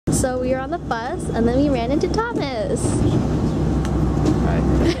So we were on the bus and then we ran into Thomas. Hi.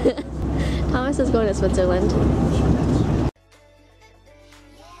 Thomas is going to Switzerland.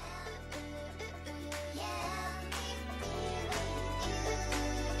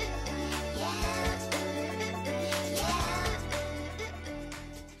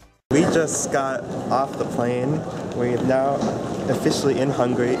 We just got off the plane. We're now officially in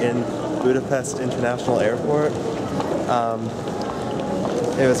Hungary in Budapest International Airport.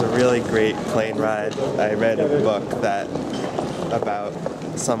 It was a really great plane ride. I read a book about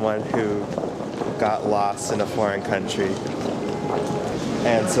someone who got lost in a foreign country.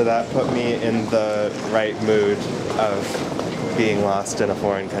 And so that put me in the right mood of being lost in a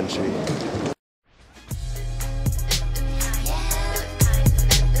foreign country.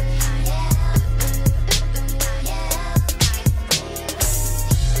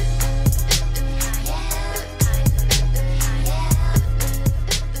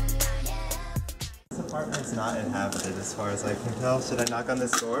 This apartment's not inhabited as far as I can tell. Should I knock on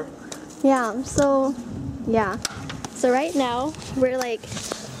this door? Yeah, so right now we're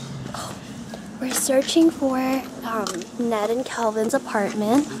searching for Ned and Calvin's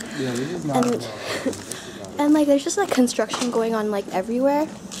apartment. Yeah, this is not and like there's just like construction going on like everywhere.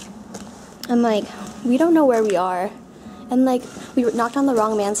 And like we don't know where we are. And like we knocked on the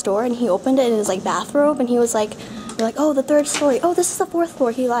wrong man's door and he opened it in his like bathrobe and he was like, we're like, oh, the 3rd story. Oh, this is the 4th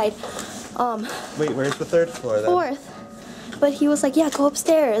floor. He lied. Wait, where's the 3rd floor then? 4th. But he was like, yeah, go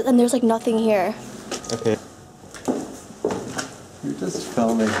upstairs, and there's like nothing here. Okay. You're just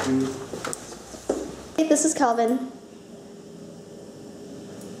filming. Hey, this is Calvin.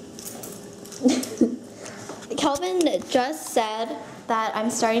 Calvin just said that I'm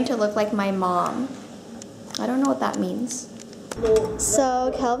starting to look like my mom. I don't know what that means.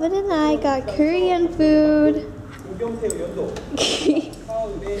 So Calvin and I got Korean food.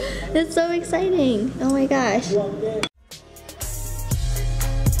 It's so exciting. Oh my gosh.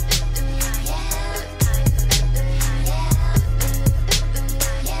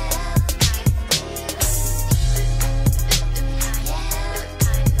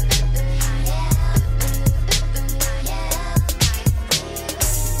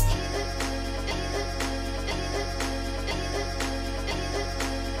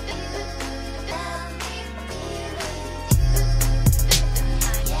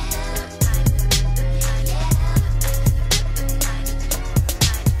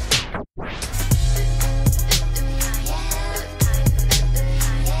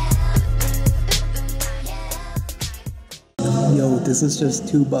 Yo, this is just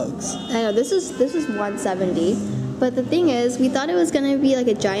 $2. I know this is 170, but the thing is, we thought it was gonna be like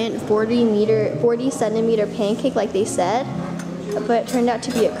a giant 40 centimeter pancake like they said, but it turned out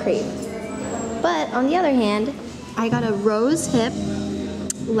to be a crepe. But on the other hand, I got a rose hip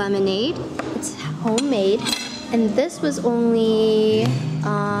lemonade. It's homemade, and this was only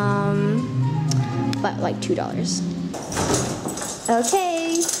but like $2.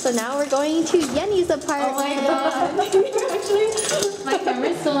 Okay, so now we're going to Yenny's apartment. Oh my god. My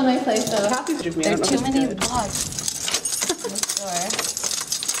camera's still in my place though. There's too many vlogs.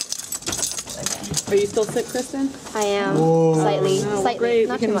 Okay. Are you still sick, Kristen? I am. Slightly, great.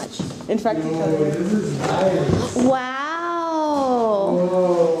 not too much. Infect each other. Wow.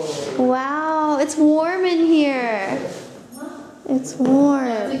 Wow, it's warm in here. It's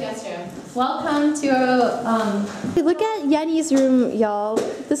warm. Welcome to Look at Yenny's room, y'all.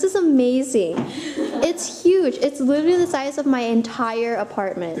 This is amazing. It's huge. It's literally the size of my entire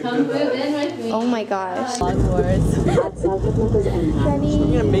apartment. come move in with me. Oh my gosh. Vlog wars. Yenny.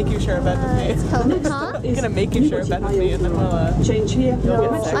 I'm gonna make you share a bed with me. Huh? I'm gonna make you share a bed with me and then we'll Change here. you'll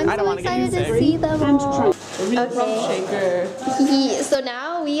get sick. I'm I don't so want to get you excited to sick. see them all. Okay. Shaker. So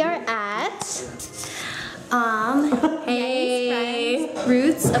now we are at hey,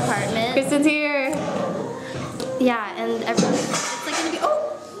 Ruth's apartment. Kristen's here. Yeah, and everyone, it's like gonna be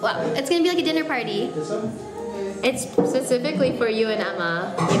it's gonna be like a dinner party. It's specifically for you and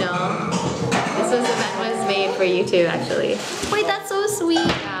Emma, you know. This event was made for you too, actually. Wait, that's so sweet.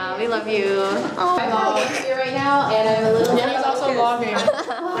 Yeah, we love you. Oh. I'm here right now, and I'm a little. Jenny's also vlogging.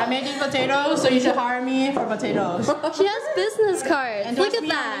 I'm making potatoes, so you should hire me for potatoes. She has business cards. Look at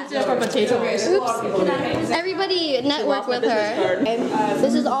that. Just for potatoes. Oops. Everybody network with her.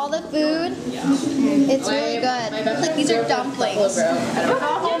 This is all the food. It's really good. Like these are dumplings. It's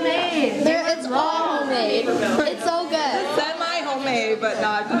all homemade. It's all homemade. It's so good. Semi-homemade, but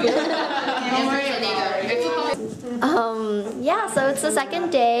not. Yeah, so it's the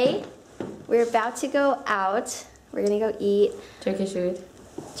second day. We're about to go out. We're gonna go eat Turkish food.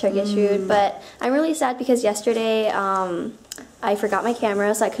 Turkish food, but I'm really sad because yesterday I forgot my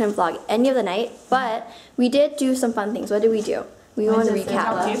camera, so I couldn't vlog any of the night, but we did do some fun things. What did we do? We want to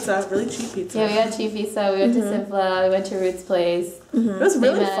recap. Pizza, really cheap pizza. Yeah, we got cheap pizza. We went to Simpla. We went to Ruth's place. It was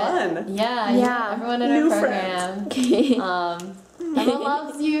really met- fun. Yeah. Everyone in New our program. Emma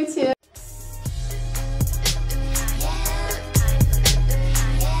loves you too.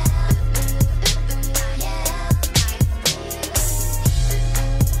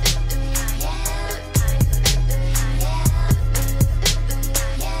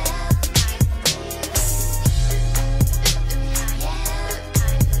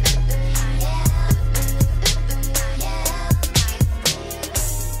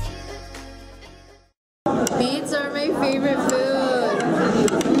 Beets are my favorite food.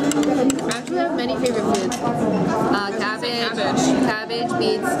 I actually have many favorite foods. Cabbage,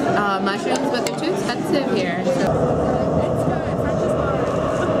 beets, mushrooms, but they're too expensive here.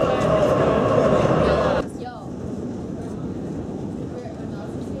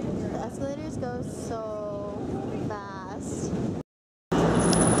 The escalators go so fast.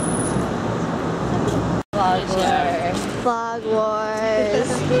 Vlog wars.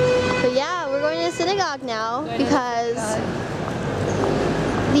 But yeah, we're going to the synagogue now because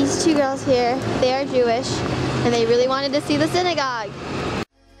these two girls here, they are Jewish and they really wanted to see the synagogue.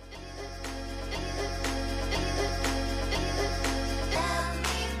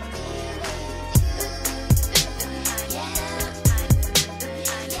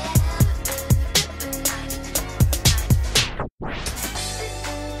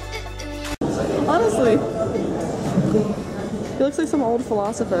 Honestly, he looks like some old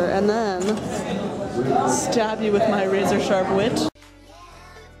philosopher, and then stab you with my razor sharp wit.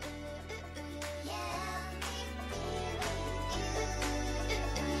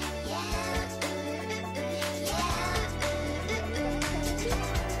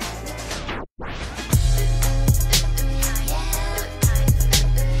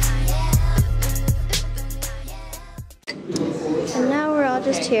 And now we're all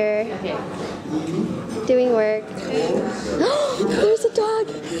just here doing work. There's a dog!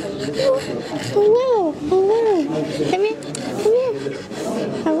 Hello! Hello! Come here! Come here!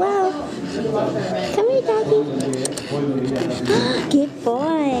 Hello! Come here, doggy! Good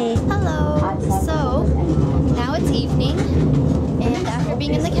boy! Hello! So, now it's evening, and after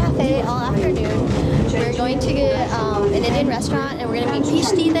being in the cafe all afternoon, we're going to an Indian restaurant, and we're going to meet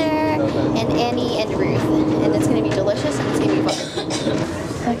Pishti there, and Annie and Ruth, and it's going to be delicious, and it's going to be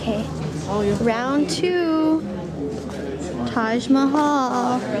fun. Okay. Round 2, Taj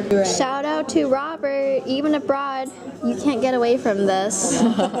Mahal. Shout out to Robert, even abroad, you can't get away from this.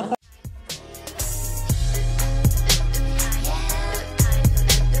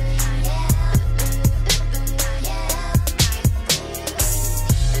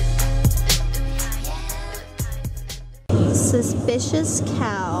 Suspicious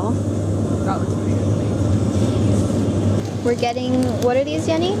cow. We're getting, what are these,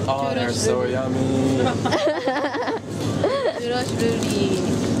 Jenny? Oh, they're so yummy. Churros Rudy.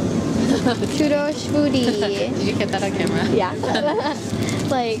 Churros foodie. Did you get that on camera? Yeah.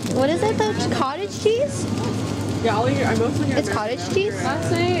 Like, what is it though? Cottage cheese? Yeah, I'm mostly It's cottage cheese?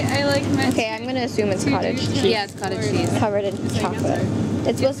 Last night I like my Okay, I'm gonna assume it's cottage cheese. Yeah, it's cottage cheese. Covered in chocolate.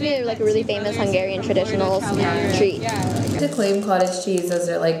 It's supposed to be like a really famous Hungarian traditional treat. To claim cottage cheese as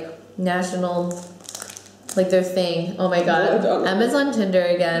their like national, like their thing. Oh my god. Emma's on Tinder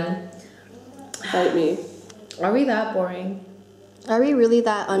again. Fight me. Are we that boring? Are we really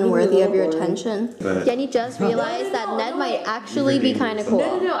that unworthy of your attention? But- Jenny just realized that Ned might actually be kind of cool.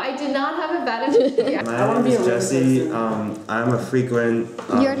 No, I did not have a bad intention. My name is Jesse. I'm a frequent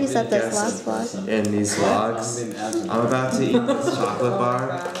You already said this guest last vlog. in these vlogs. I'm about to eat this chocolate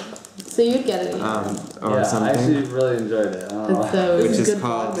bar So you'd get it. or I actually something, really enjoyed it. I don't know. It's so which is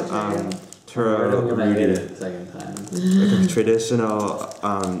called Turo I'm gonna eat Rudi, it the second time. like a traditional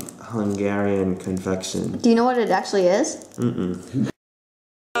Hungarian confection. Do you know what it actually is?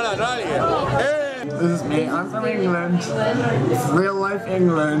 This is me. I'm from England. Real life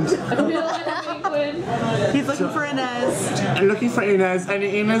England. He's looking for Inez. I'm looking for Inez.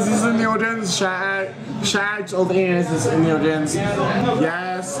 Any Inez is in the audience? Shout out. Shout out to all the Inez's in the audience.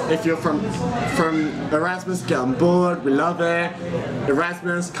 Yes, if you're from Erasmus, get on board. We love it.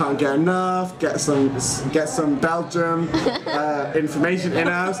 Erasmus, can't get enough. Get some Belgium information in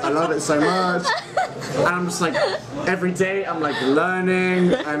us. I love it so much. And I'm just like, every day I'm like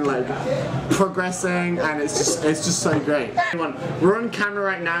learning and like progressing, and it's just so great. We're on camera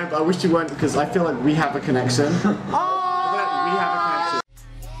right now, but I wish you weren't because I feel like we have a connection. We have a connection.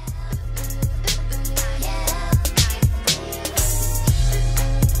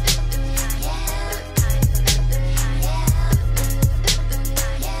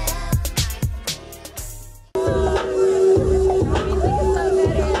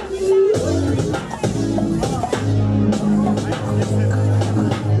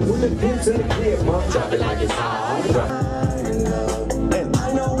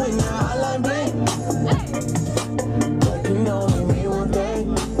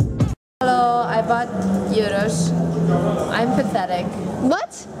 gosh. I'm pathetic.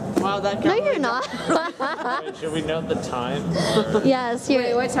 What? Wow, that No, girl. you're not. Should we note the time? Yes, Wait,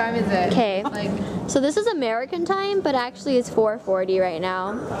 you're. what time is it? Okay. Like, So this is American time, but actually it's 4:40 right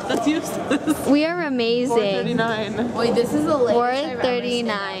now. That's useless. We are amazing. 4:39. wait, this is the latest I've ever stayed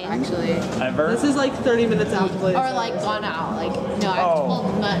 4:39. up, actually. Ever? This is like 30 minutes after the Or like gone out. Like, no, I've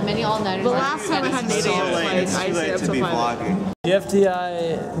told many all-nighters. The last time I had an 8 a.m. flight, I stayed up till 5. The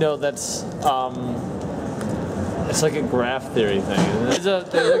FDI, no, that's it's like a graph theory thing. There's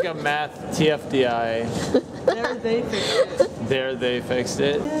like a math TFDI. There they fixed it. There they fixed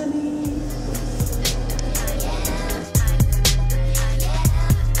it.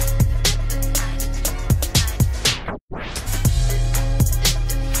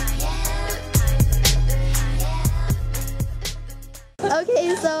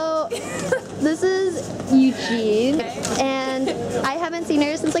 Okay, so this is Eugene, and I haven't seen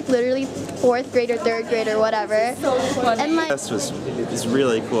her since like literally 4th grade or 3rd grade or whatever. And like, This is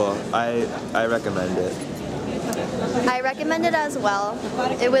really cool. I recommend it. I recommend it as well.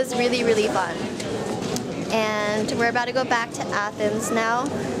 It was really, really fun. And we're about to go back to Athens now.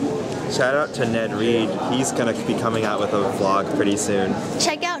 Shout out to Ned Reed. He's gonna be coming out with a vlog pretty soon.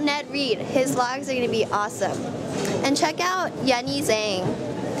 Check out Ned Reed. His vlogs are going to be awesome. And check out Yenny Zhang.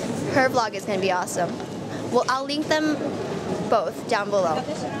 Her vlog is going to be awesome. Well, I'll link them both down below.